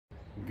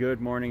Good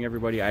morning,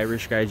 everybody.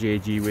 Irish Guy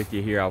JG with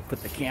you here. I'll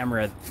put the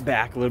camera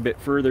back a little bit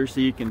further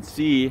so you can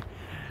see.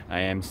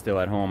 I am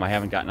still at home. I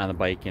haven't gotten on the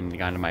bike and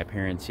gone to my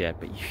parents yet,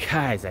 but you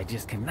guys, I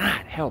just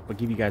cannot help but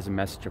give you guys a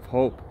message of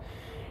hope.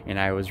 And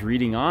I was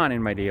reading on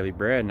in my daily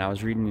bread, and I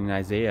was reading in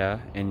Isaiah,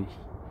 and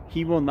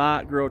he will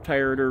not grow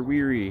tired or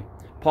weary.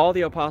 Paul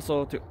the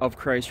apostle of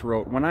Christ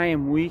wrote, "When I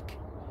am weak,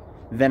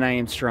 then I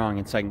am strong,"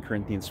 in 2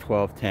 Corinthians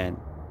 12:10.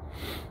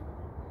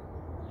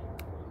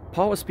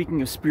 Paul was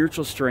speaking of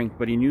spiritual strength,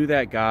 but he knew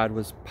that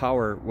God's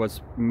power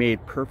was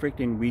made perfect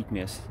in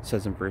weakness, it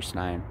says in verse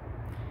 9.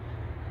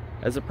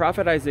 As the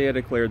prophet Isaiah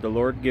declared, the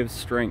Lord gives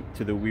strength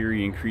to the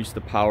weary, increase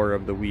the power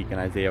of the weak, in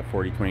Isaiah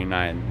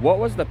 40:29. What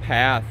was the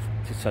path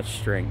to such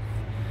strength,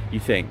 you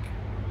think?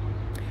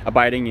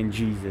 Abiding in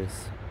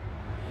Jesus.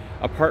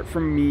 "Apart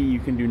from me, you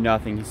can do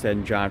nothing," he said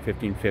in John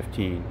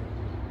 15:15.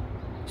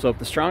 So if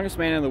the strongest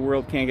man in the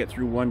world can't get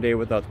through one day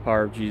without the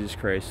power of Jesus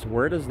Christ,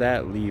 where does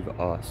that leave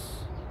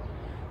us?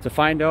 To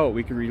find out,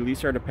 we can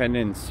release our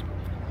dependence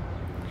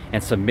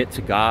and submit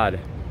to God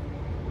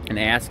and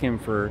ask Him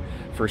for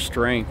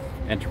strength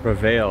and to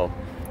prevail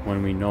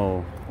when we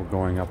know we're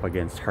going up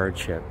against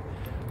hardship.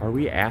 Are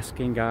we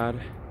asking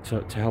God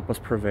to help us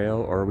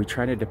prevail, or are we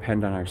trying to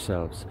depend on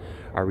ourselves?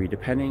 Are we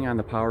depending on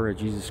the power of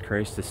Jesus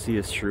Christ to see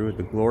us through,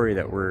 the glory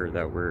that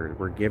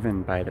we're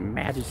given by the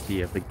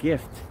majesty of the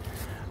gift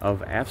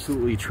of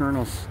absolutely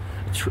eternal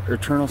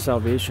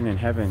salvation in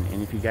heaven?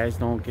 And if you guys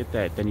don't get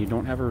that, then you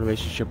don't have a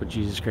relationship with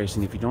Jesus Christ.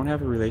 And if you don't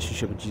have a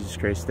relationship with Jesus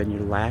Christ, then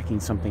you're lacking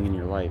something in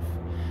your life.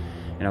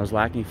 And I was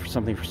lacking for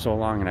something for so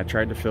long, and I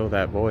tried to fill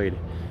that void,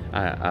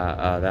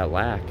 that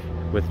lack,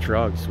 with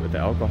drugs, with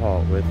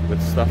alcohol,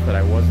 with stuff that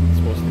I wasn't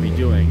supposed to be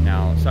doing.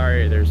 Now,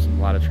 sorry, there's a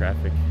lot of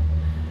traffic,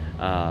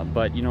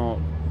 but you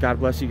know, God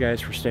bless you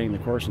guys for staying the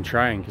course and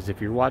trying, because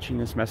if you're watching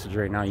this message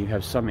right now, you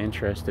have some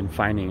interest in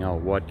finding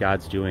out what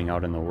God's doing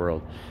out in the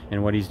world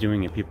and what He's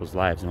doing in people's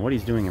lives. And what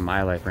He's doing in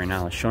my life right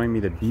now is showing me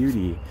the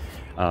beauty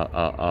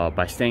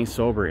by staying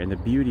sober, and the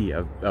beauty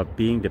of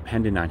being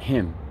dependent on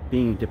Him.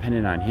 Being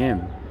dependent on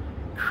Him,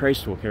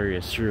 Christ will carry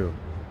us through.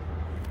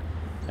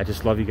 I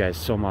just love you guys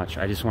so much.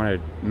 I just want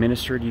to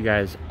minister to you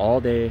guys all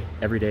day,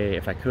 every day.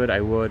 If I could,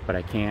 I would, but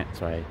I can't,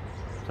 so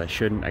I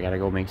shouldn't. I gotta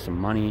go make some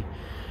money.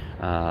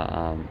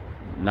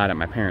 Not at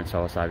my parents'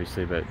 house,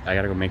 obviously, but I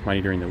gotta go make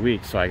money during the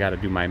week, so I gotta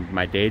do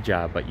my day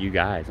job. But you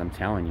guys, I'm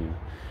telling you,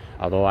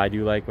 although I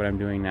do like what I'm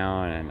doing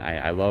now, and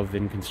I love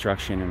in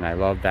construction, and I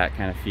love that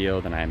kind of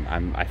field, and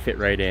I fit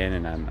right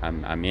in, and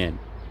I'm in.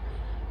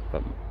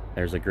 But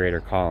there's a greater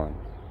calling.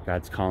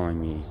 God's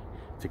calling me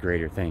to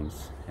greater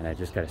things, and I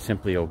just gotta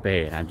simply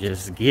obey. And I'm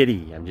just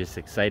giddy. I'm just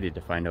excited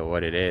to find out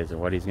what it is and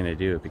what He's gonna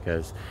do,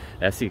 because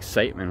that's the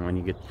excitement when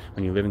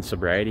you live in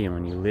sobriety, and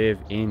when you live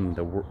in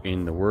the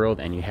world,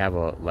 and you have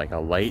a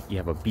light, you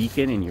have a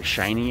beacon, and you're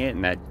shining it,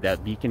 and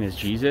that beacon is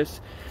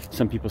Jesus.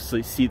 Some people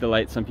see the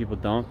light, some people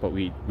don't, but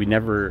we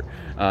never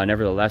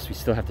nevertheless, we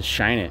still have to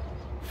shine it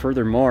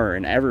furthermore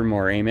and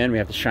evermore. Amen. We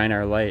have to shine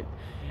our light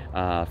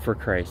for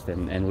Christ,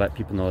 and let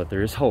people know that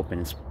there is hope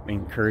and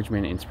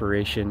encouragement,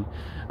 inspiration,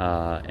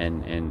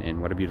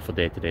 and what a beautiful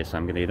day today. So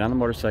I'm gonna get on the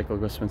motorcycle,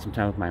 go spend some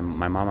time with my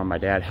mom and my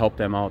dad, help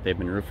them out. They've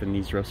been roofing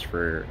these roofs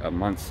for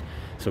months,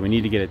 so we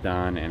need to get it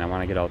done, and I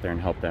want to get out there and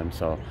help them.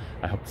 So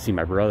I hope to see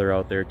my brother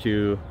out there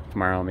too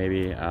tomorrow,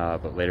 maybe,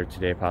 but later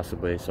today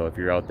possibly. So if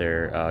you're out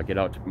there, get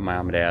out to my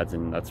mom and dad's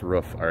and let's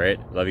roof. All right,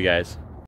 love you guys.